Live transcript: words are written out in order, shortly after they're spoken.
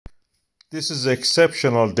This is an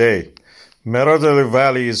exceptional day. Meradalir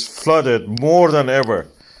Valley is flooded more than ever.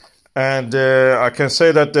 And I can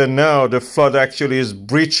say that now the flood actually is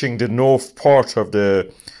breaching the north part of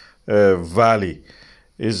the valley,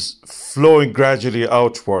 is flowing gradually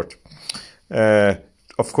outward.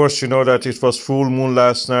 Of course, you know that it was full moon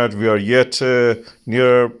last night. We are yet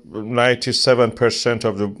near 97%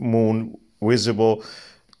 of the moon visible.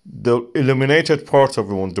 The illuminated part of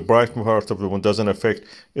the moon, the bright part of the moon doesn't affect,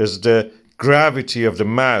 is the gravity of the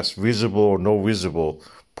mass, visible or no visible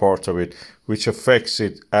part of it, which affects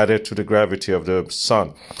it, added to the gravity of the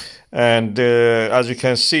sun. And as you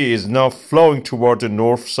can see, it's now flowing toward the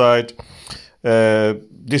north side.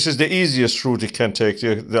 This is the easiest route it can take.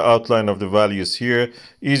 The outline of the valley is here.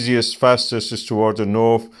 Easiest, fastest is toward the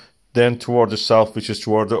north, then toward the south, which is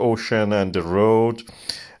toward the ocean and the road.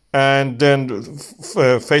 And then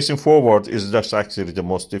facing forward is that's actually the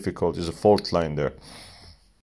most difficult, is a fault line there.